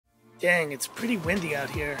Dang, it's pretty windy out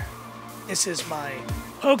here. This is my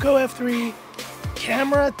POCO F3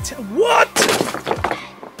 camera. What?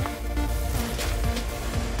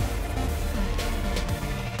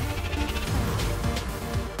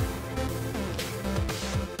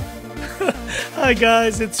 Hi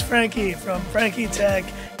guys, it's Frankie from Frankie Tech.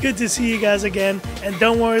 Good to see you guys again, and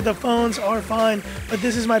don't worry, the phones are fine, but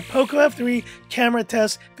this is my POCO F3 camera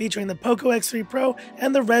test featuring the POCO X3 Pro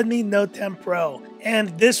and the Redmi Note 10 Pro.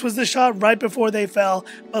 And this was the shot right before they fell,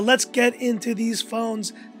 but let's get into these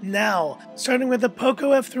phones now. Starting with the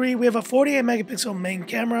POCO F3, we have a 48 megapixel main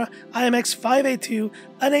camera, IMX582,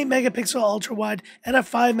 an 8 megapixel ultra wide, and a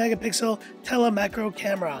 5 megapixel telemacro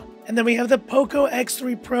camera. And then we have the POCO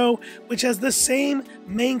X3 Pro, which has the same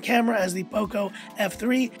main camera as the POCO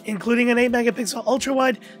F3, including an 8 megapixel ultra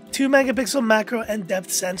wide, 2 megapixel macro, and depth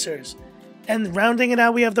sensors. And rounding it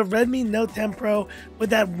out, we have the Redmi Note 10 Pro with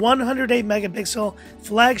that 108 megapixel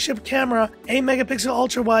flagship camera, 8 megapixel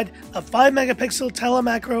ultra wide, a 5 megapixel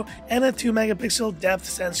telemacro, and a 2 megapixel depth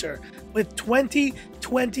sensor, with 20,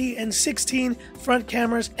 20, and 16 front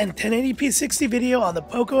cameras and 1080p 60 video on the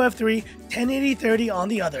POCO F3, 1080-30 on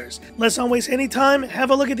the others. Let's not waste any time, have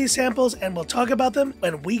a look at these samples, and we'll talk about them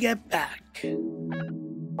when we get back.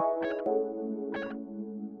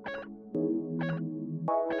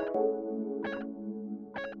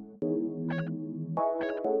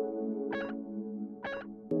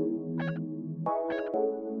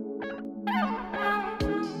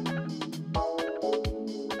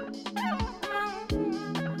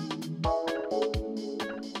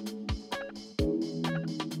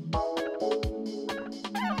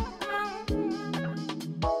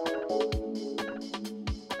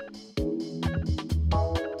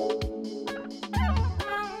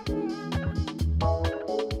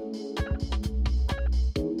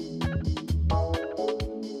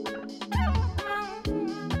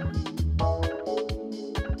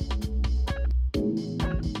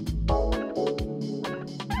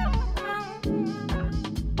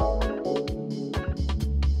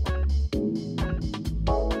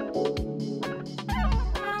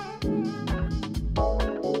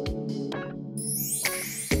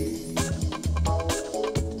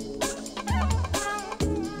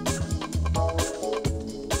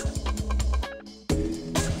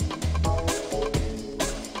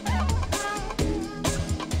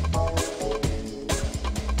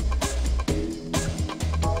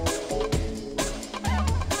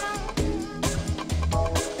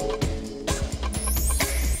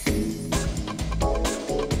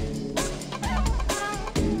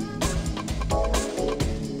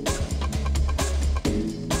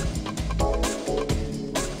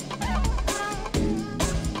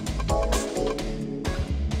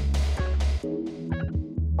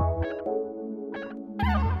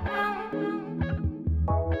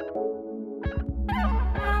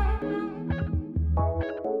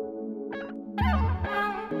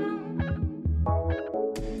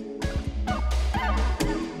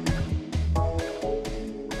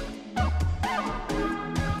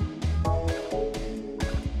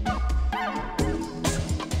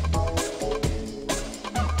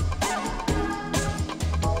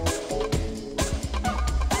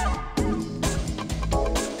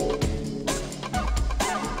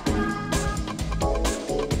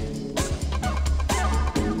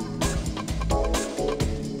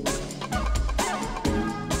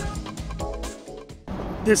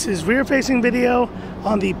 This is rear-facing video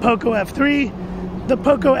on the POCO F3, the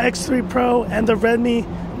POCO X3 Pro, and the Redmi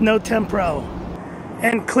Note 10 Pro.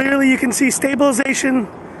 And clearly you can see stabilization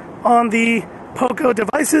on the POCO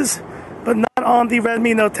devices, but not on the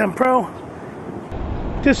Redmi Note 10 Pro.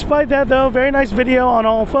 Despite that though, very nice video on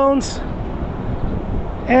all phones.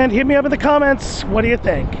 And hit me up in the comments, what do you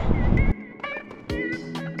think?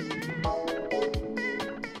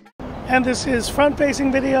 And this is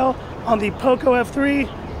front-facing video on the POCO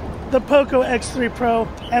F3, the POCO X3 Pro,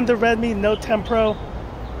 and the Redmi Note 10 Pro.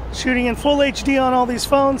 Shooting in full HD on all these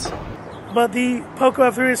phones, but the POCO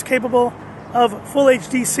F3 is capable of full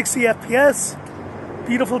HD 60 FPS.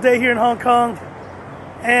 Beautiful day here in Hong Kong,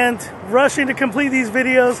 and rushing to complete these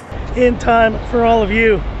videos in time for all of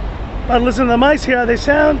you. But listen to the mics, hear how they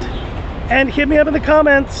sound, and hit me up in the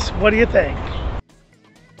comments, what do you think?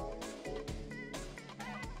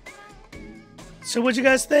 So what'd you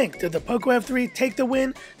guys think? Did the POCO F3 take the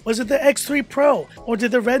win? Was it the X3 Pro? Or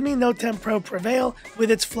did the Redmi Note 10 Pro prevail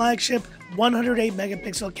with its flagship 108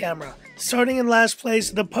 megapixel camera? Starting in last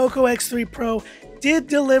place, the POCO X3 Pro did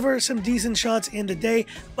deliver some decent shots in the day,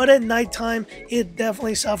 but at nighttime it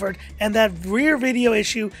definitely suffered, and that rear video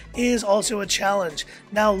issue is also a challenge.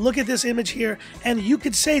 Now look at this image here, and you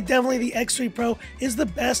could say definitely the X3 Pro is the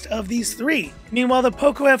best of these three. Meanwhile, the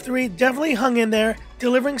POCO F3 definitely hung in there,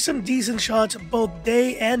 delivering some decent shots both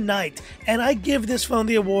day and night, and I give this phone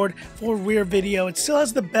the award for rear video. It still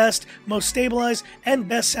has the best, most stabilized, and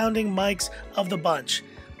best sounding mics of the bunch.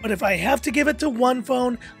 But if I have to give it to one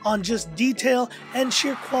phone on just detail and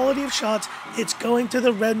sheer quality of shots, it's going to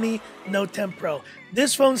the Redmi Note 10 Pro.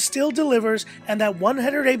 This phone still delivers, and that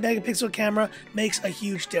 108 megapixel camera makes a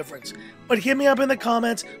huge difference. But hit me up in the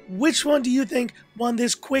comments, which one do you think won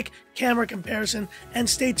this quick camera comparison? And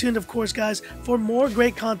stay tuned, of course, guys, for more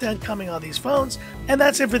great content coming on these phones. And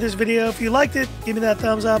that's it for this video. If you liked it, give me that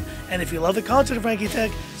thumbs up. And if you love the content of Frankie Tech,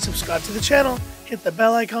 subscribe to the channel, hit the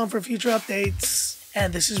bell icon for future updates.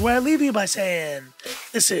 And this is where I leave you by saying,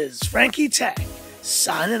 this is Frankie Tech,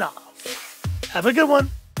 signing off. Have a good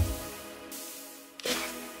one.